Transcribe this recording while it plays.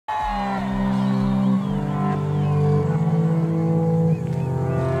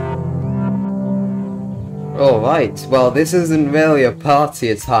Right, well this isn't really a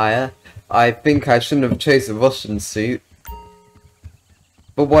party attire. I think I shouldn't have chosen a Russian suit.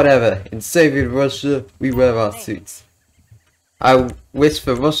 But whatever, in Soviet Russia, we wear our suits. I wish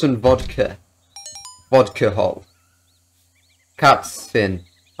for Russian vodka. Vodka hole. Cat's fin.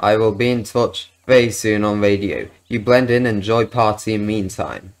 I will be in touch very soon on radio. You blend in, enjoy party in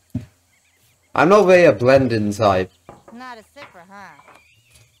meantime. I'm not really a blend-in type. Not a sipper, huh?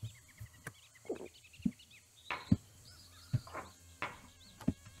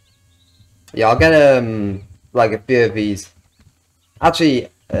 Yeah, I'll get like a few of these. Actually,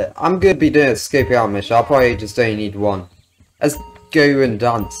 I'm gonna be doing a escape out mission. I'll probably just only need one. Let's go and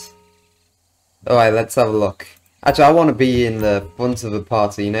dance. Alright, let's have a look. Actually, I want to be in the front of the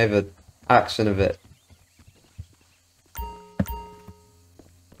party, you know, the action of it.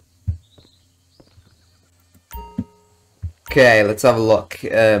 Okay, let's have a look.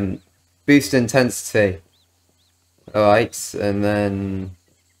 Boost intensity. Alright, and then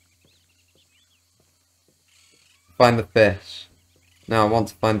find the fish. Now I want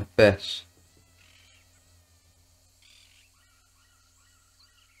to find the fish.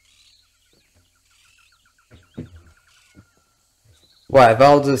 Right,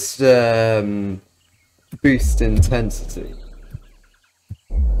 I'll just boost intensity.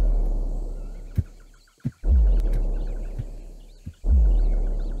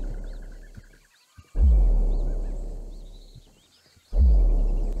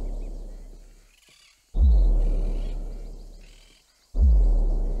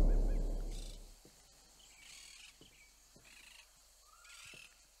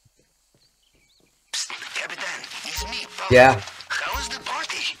 Yeah. How is the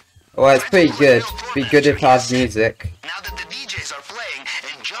party? Well, it's pretty good. Be good if I had music. Now that the DJs are playing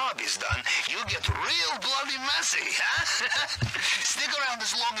and job is done, you get real bloody messy, huh? Stick around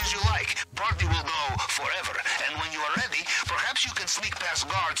as long as you like. Party will go forever. And when you are ready, perhaps you can sneak past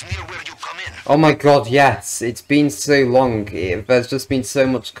guards near where you come in. Oh my god, yes. It's been so long. There's just been so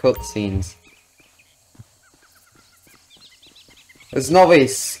much cutscenes. It's not really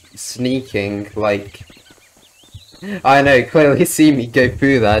sneaking, like... I know, clearly see me go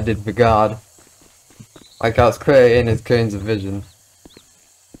through that, did the guard. Like I was clearly in his cones of vision.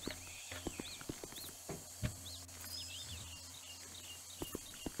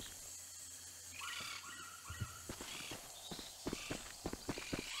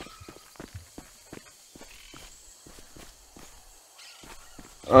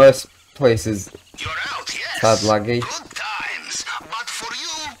 Oh, this place is You're out, yes. tad laggy. Good times. But for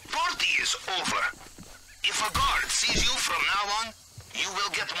you, party is over. If a guard sees you from now on, you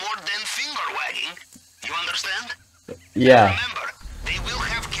will get more than finger wagging. You understand? Yeah. Remember, they will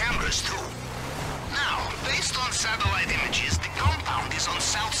have cameras too. Now, based on satellite images, the compound is on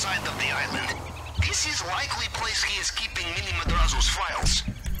south side of the island. This is likely place he is keeping Mini Madrazo's files.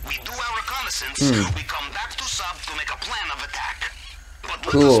 We do our reconnaissance, we come back to sub to make a plan of attack.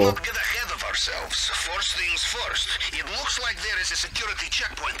 But let us not get ahead of ourselves. First things first, it looks like there is a security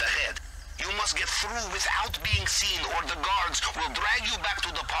checkpoint ahead. You must get through without being seen, or the guards will drag you back to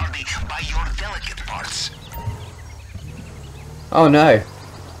the party by your delicate parts. Oh no.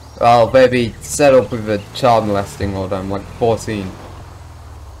 Well, baby, set up with a child molesting order. I'm like 14.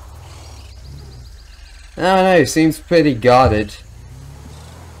 I don't know, seems pretty guarded.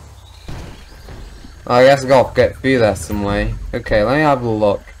 I guess I gotta get through there some way. Okay, let me have a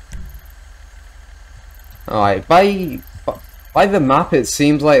look. Alright, by the map it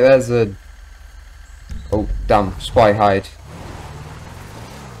seems like there's a... Oh, damn, spy hide.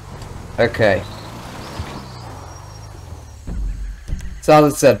 Okay. So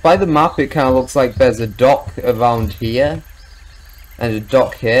as I said, by the map it kind of looks like there's a dock around here. And a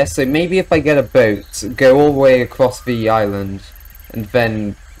dock here. So maybe if I get a boat, go all the way across the island, and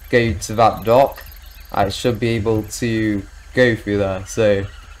then go to that dock, I should be able to go through there. So,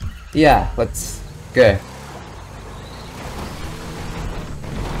 yeah, let's go.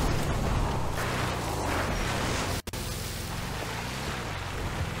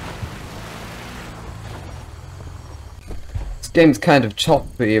 This game's kind of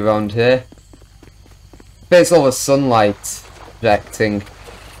choppy around here. There's all the sunlight projecting.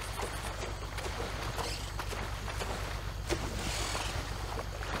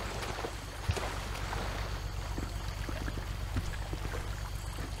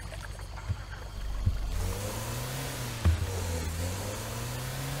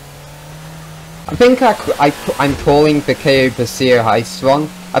 I think I'm calling the Cayo Perico heist wrong.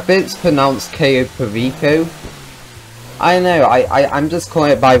 I think it's pronounced Cayo Perico. I don't know, I'm just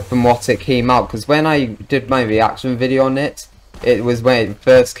calling it by from what it came out, because when I did my reaction video on it, it was when it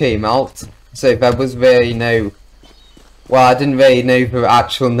first came out, so there was really no Well, I didn't really know her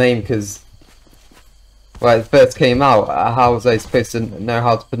actual name because when it first came out, how was I supposed to know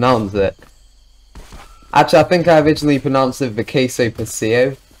how to pronounce it? Actually, I think I originally pronounced it Vacaso Paseo,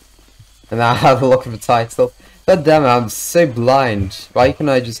 and then I had a look at the title. God damn it, I'm so blind. Why can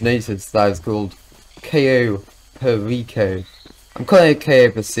I just notice that it's called Ko Perico? I'm calling it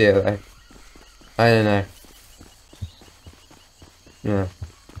Ko Paseo though. I don't know. Yeah.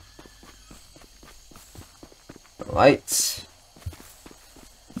 Right.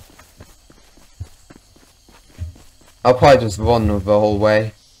 I'll probably just run the whole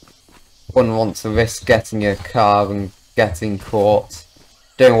way. Wouldn't want to risk getting a car and getting caught.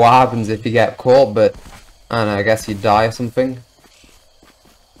 Don't know what happens if you get caught, but I don't know, I guess you die or something.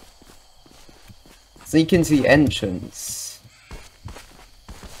 Sneak into the entrance.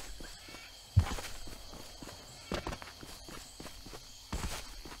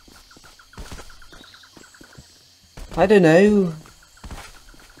 I don't know.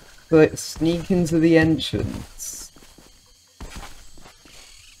 But sneak into the entrance.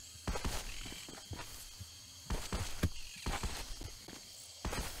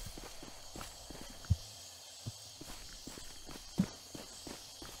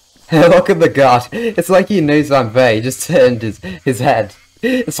 Look at the guard. It's like he knows I'm there. He just turned his head.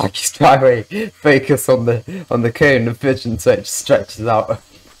 It's like he's trying to focus on the cone of vision, so it just stretches out.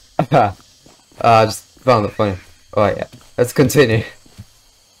 I just found it funny. Alright, yeah. Let's continue.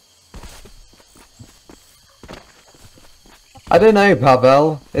 I don't know,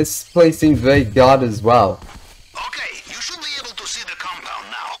 Pavel. This place seems very guarded as well. Okay, you should be able to see the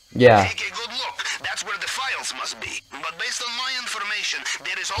compound now. Yeah. Take a good look. That's where the files must be. But based on my information,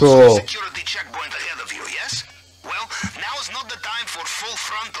 there is also Cool. a security checkpoint ahead of you, yes? Well, now is not the time for full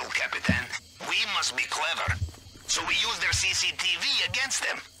frontal, Capitan. We must be clever. So we use their CCTV against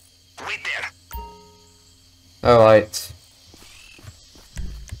them. Wait there. Alright.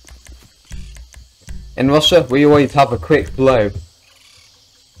 In Russia, we always have a quick blow.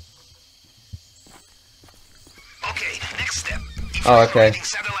 Okay, next step. If Oh, you're okay. reading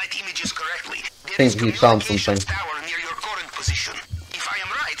satellite images correctly, there Think is he found communications something. tower near your current position. If I am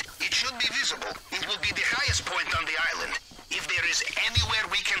right, it should be visible. It will be the highest point on the island. If there is anywhere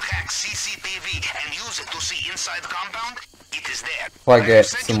we can hack CCTV and use it to see inside compound, it is there. Why I get have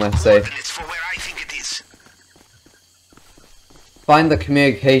sent you somewhere the safe? coordinates for where I think it is. Find the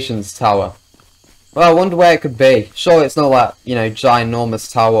communications tower. Well, I wonder where it could be. Sure, it's not that, you know,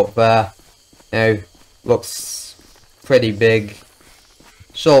 ginormous tower up there. You know, looks pretty big.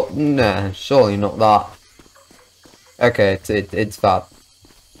 Sure, nah, surely not that. Okay, it's that.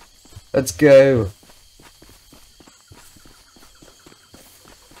 Let's go.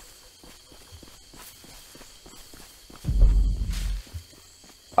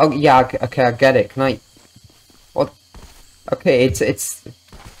 Oh yeah, okay, I get it. Can I? What? Okay, it's.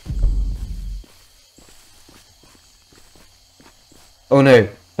 Oh no,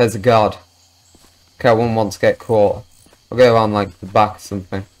 there's a guard. Okay, I wouldn't want to get caught. I'll go around like the back or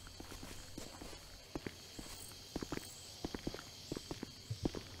something.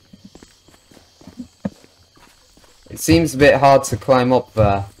 It seems a bit hard to climb up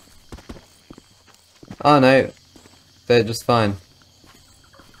there. Oh no, they're just fine.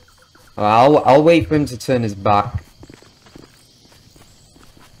 Alright, I'll wait for him to turn his back.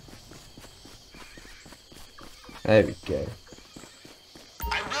 There we go.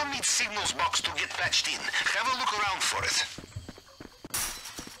 I will need signals box to get patched in. Have a look around for it.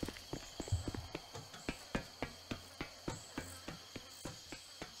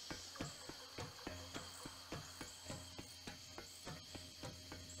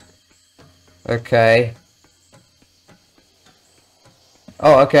 Okay.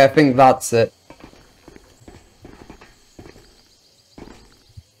 Oh, okay, I think that's it.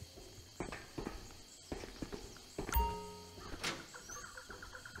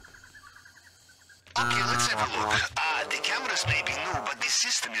 Okay, let's have a look. The cameras may be new, but the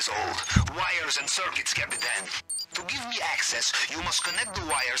system is old. Wires and circuits, Capitan. To give me access, you must connect the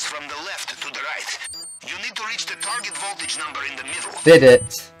wires from the left to the right. You need to reach the target voltage number in the middle. Did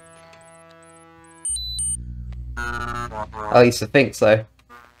it. At least I think so.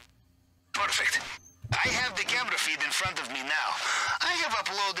 Perfect. I have the camera feed in front of me now. I have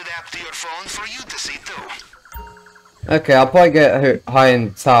uploaded app to your phone for you to see too. Okay, I'll probably get high in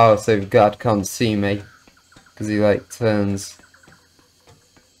the tower so the guard can't see me. Because he like turns.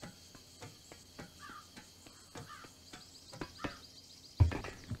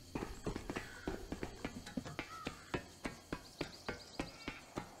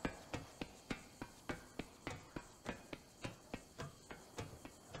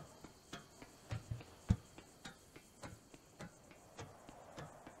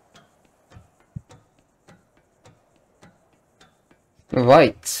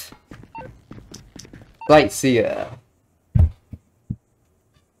 Right. Sightseer.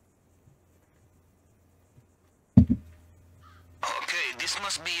 Okay, this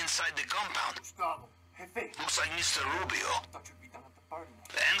must be inside the compound. Looks like Mr. Rubio.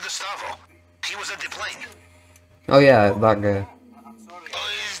 And Gustavo. He was at the plane. Oh yeah, that guy. Oh,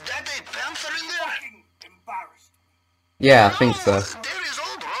 is that a panther in there? Yeah, I think so. There is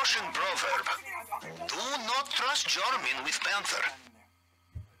old Russian proverb. Do not trust German with panther.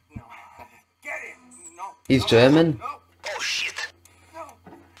 He's German? Oh shit.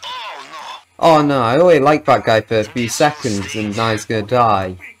 Oh no. Oh no, I only liked that guy for a few seconds and now he's gonna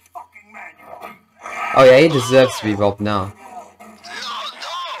die. Oh yeah, he deserves to be robbed now. No,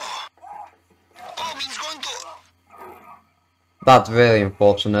 no. Oh, he's going to... That's really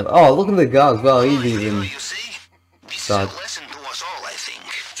unfortunate. Oh, look at the guy as well, he's even... You see? This sad. is a lesson to us all, I think.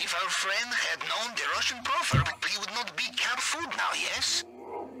 If our friend had known the Russian proverb, he would not be cat food now, yes?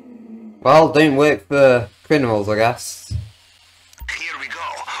 Well, don't work for criminals, I guess. Here we go.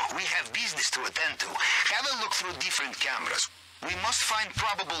 We have business to attend to. Have a look through different cameras. We must find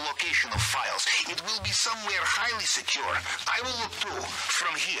probable location of files. It will be somewhere highly secure. I will look too,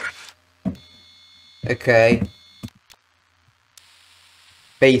 from here. Okay.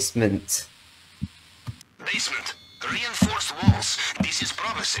 Basement. Basement. Reinforced walls. This is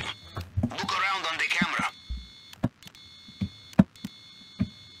promising. Look around on the camera.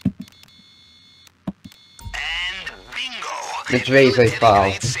 And bingo! It's very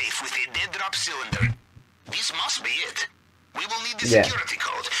file. Safe with a dead drop cylinder. This must be it. We will need the Yeah. security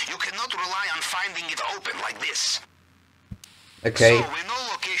code. You cannot rely on finding it open like this. Okay. So we know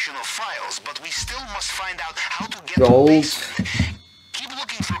location of files, but we still must find out how to get Gold. to the basement. Keep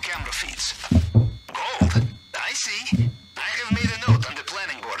looking through camera feeds. Gold. I see. I have made a note on the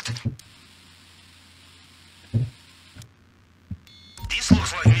planning board. This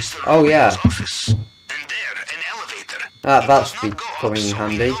looks like Mr. Oh, yeah. Rubio's office. And there, an elevator. Ah, It that's does not go up, coming in so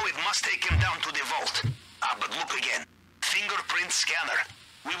handy. we know it must take him down to the vault. Ah, but look again. Fingerprint scanner.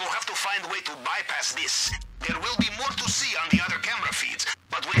 We will have to find a way to bypass this. There will be more to see on the other camera feeds,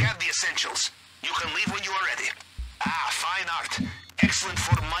 but we have the essentials. You can leave when you are ready. Ah, fine art. Excellent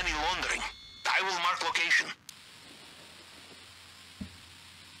for money laundering. I will mark location.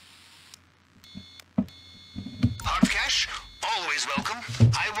 Hard cash? Always welcome.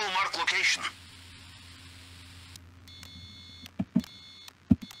 I will mark location.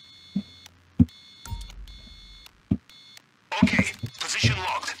 Okay, position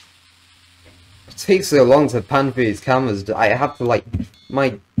logged. It takes so long to pan through these cameras. I have to like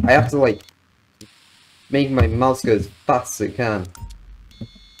make my mouse go as fast as it can.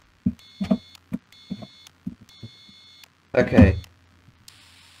 Okay.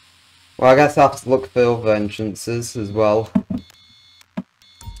 Well, I guess I have to look for other entrances as well.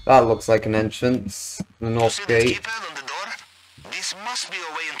 That looks like an entrance. The north See that gate. keypad on the door? This must be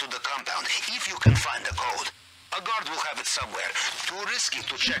a way into the compound, if you can find the code. A guard will have it somewhere. Too risky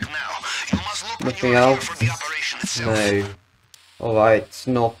to check now. You must look when Nothing you are here else? for the operation itself. No. Alright,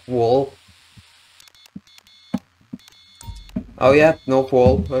 north wall. Oh yeah, north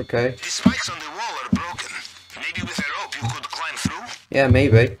wall, okay. The spikes on the wall are broken. Maybe with a rope you could climb through? Yeah,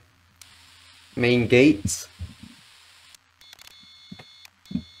 maybe. Main gate.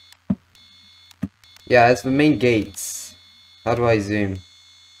 Yeah, it's the main gates. How do I zoom?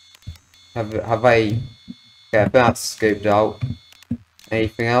 Have I... Okay, I think that's scoped out.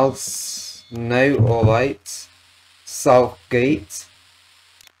 Anything else? No, alright. South gate.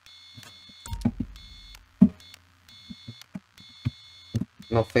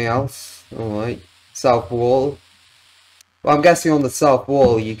 Nothing else? Alright. South wall. Well, I'm guessing on the south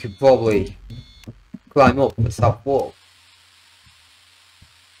wall you could probably climb up the south wall.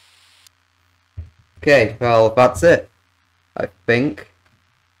 Okay, well, that's it. I think.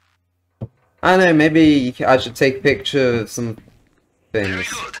 I don't know, maybe I should take a picture of some Very things.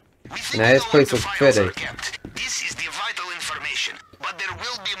 good. We think No, we this know place where the looks files pretty. are kept. This is the vital information, but there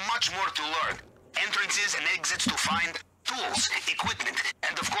will be much more to learn. Entrances and exits to find, tools, equipment,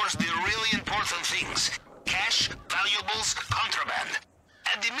 and of course the really important things. Cash, valuables, contraband.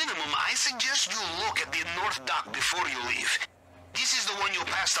 At the minimum, I suggest you look at the north dock before you leave. This is the one you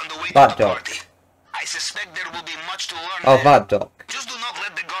passed on the way That to the dock. party. I suspect there will be much to learn Oh, there. that dock. Just do not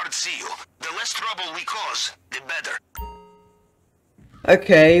let the guards see you. The less trouble we cause, the better.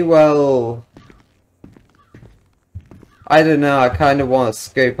 Okay, well... I don't know, I kind of want to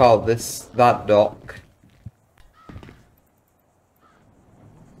scope out that dock.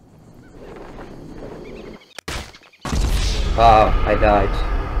 Ah, I died.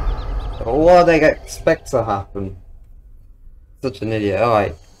 What did I expect to happen? Such an idiot.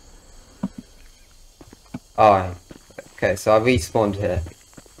 Alright. Alright. Okay, so I respawned here.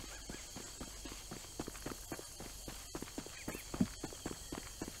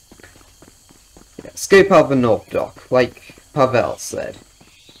 Yeah, escape out the North Dock, like Pavel said.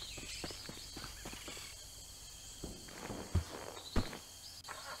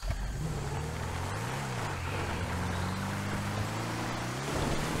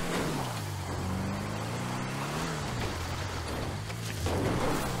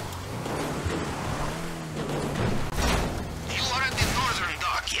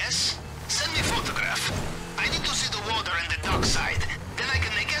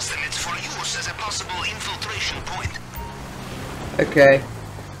 Okay.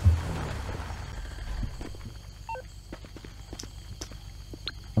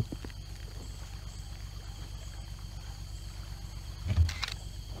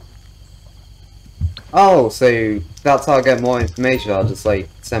 Oh, so that's how I get more information. I'll just like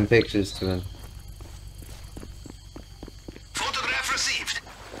send pictures to him. Photograph received.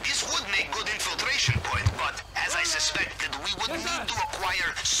 This would make good infiltration point, but as I suspected, we would need to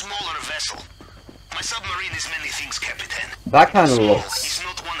acquire smaller vessel. My submarine is many things, Captain. That kind of Small looks is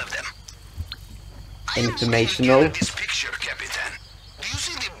not one of them. informational. This picture, Captain. Do you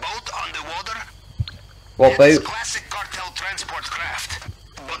see the boat on the water? What It's boat? classic cartel transport craft.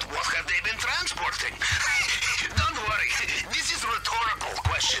 But what have they been transporting? Don't worry, this is a rhetorical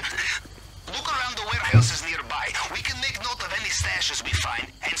question. Look around the warehouses nearby. We can make note of any stashes we find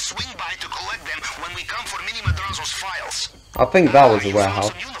and swing by to collect them when we come for Mini Madrazo's files. I think that was a You found warehouse.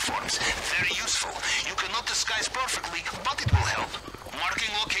 some uniforms. Very useful. You cannot disguise perfectly, but it will help.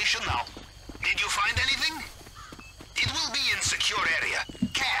 Marking location now. Did you find anything? It will be in secure area.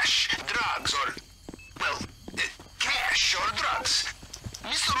 Cash, drugs, or... well, cash or drugs.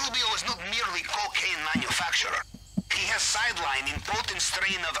 Mr. Rubio is not merely cocaine manufacturer. He has sideline in potent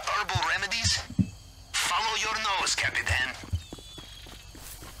strain of herbal remedies. Follow your nose, Capitan.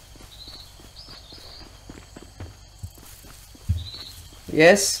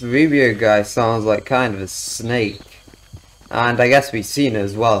 Yes, Rubio guy sounds like kind of a snake. And I guess we've seen it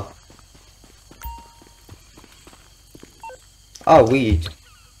as well. Oh, weed.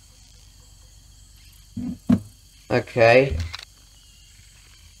 Okay.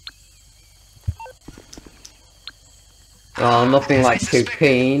 Well, nothing like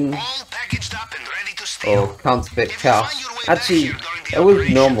cocaine All packaged up and ready to steal. or counterfeit If you find cash. your way back Actually, here during the it was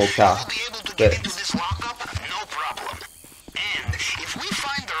operation, normal you'll cash, be able to get but into this lockup, no problem. And if we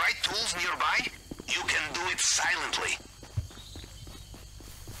find the right tools nearby, you can do it silently.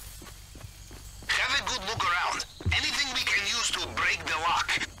 Have a good look around. Anything we can use to break the lock.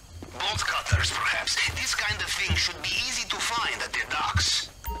 Bolt cutters, perhaps. This kind of thing should be easy to find at the docks.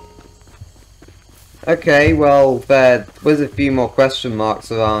 okay, well, there was a few more question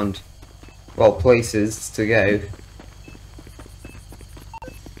marks around, well, places to go.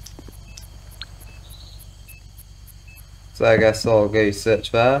 So I guess I'll go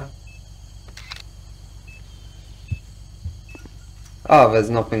search there. Oh, there's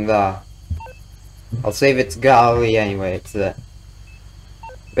nothing there. I'll save it to gallery anyway, it's a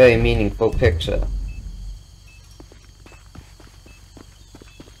very meaningful picture.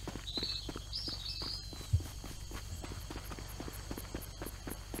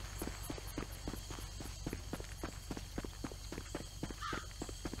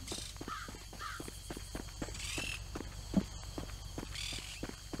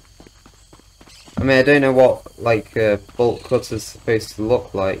 I mean, I don't know what, like, bolt cutter's supposed to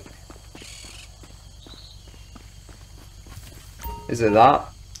look like. Is it that?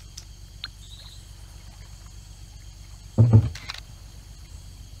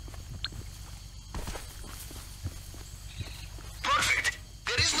 Perfect.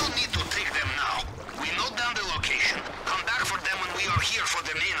 There is no need to take them now. We note down the location, come back for them when we are here for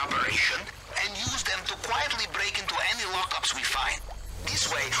the main operation, and use them to quietly break into any lockups we find. This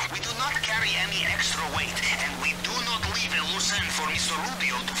way, we do not carry any extra weight, and we do not leave a loose end for Mr.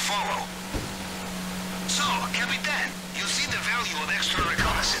 Rubio to follow. So, Capitan, you see the value of extra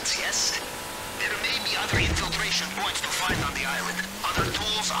reconnaissance, yes? There may be other infiltration points to find on the island. Other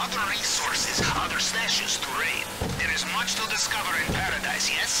tools, other resources, other stashes to raid. There is much to discover in paradise,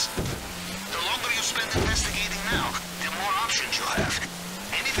 yes? The longer you spend investigating now, the more options you have.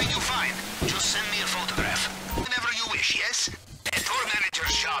 Anything you find, just send me a photograph. Whenever you wish, yes? A tour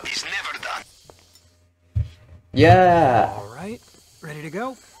manager's job is never done. Yeah! All right, ready to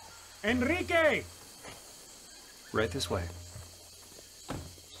go? Enrique! Right this way.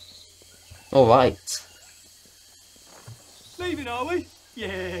 Alright. Leaving, are we?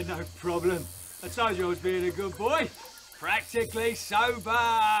 Yeah, no problem. I told you I was being a good boy. Practically sober.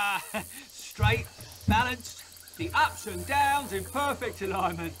 Straight, balanced, the ups and downs in perfect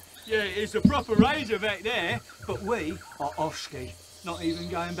alignment. Yeah, it's a proper razor back there, but we are off-ski. Not even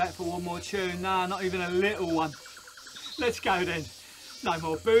going back for one more tune, nah, not even a little one. Let's go then. No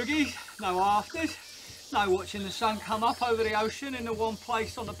more boogies, no afters, no watching the sun come up over the ocean in the one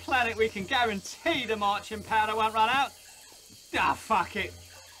place on the planet we can guarantee the marching powder won't run out. Ah, fuck it.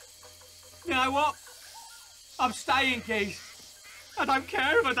 You know what? I'm staying, geez. I don't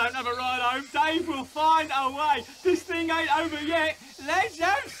care if I don't have a ride home. Dave will find a way. This thing ain't over yet. Let's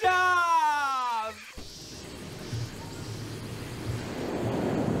have some!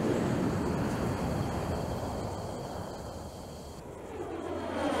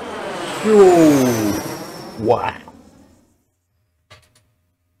 Oh, wow.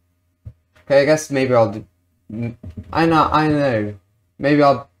 Okay, I guess maybe I'll do... I know. Maybe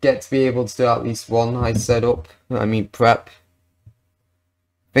I'll get to be able to do at least one high setup. I mean prep.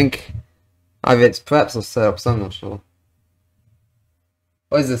 I think either it's preps or setups, I'm not sure.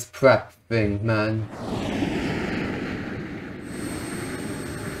 What is this prep thing, man?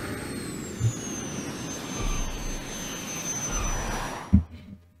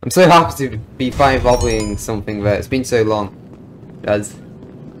 I'm so happy to be finally bobbling something there. It's been so long, guys.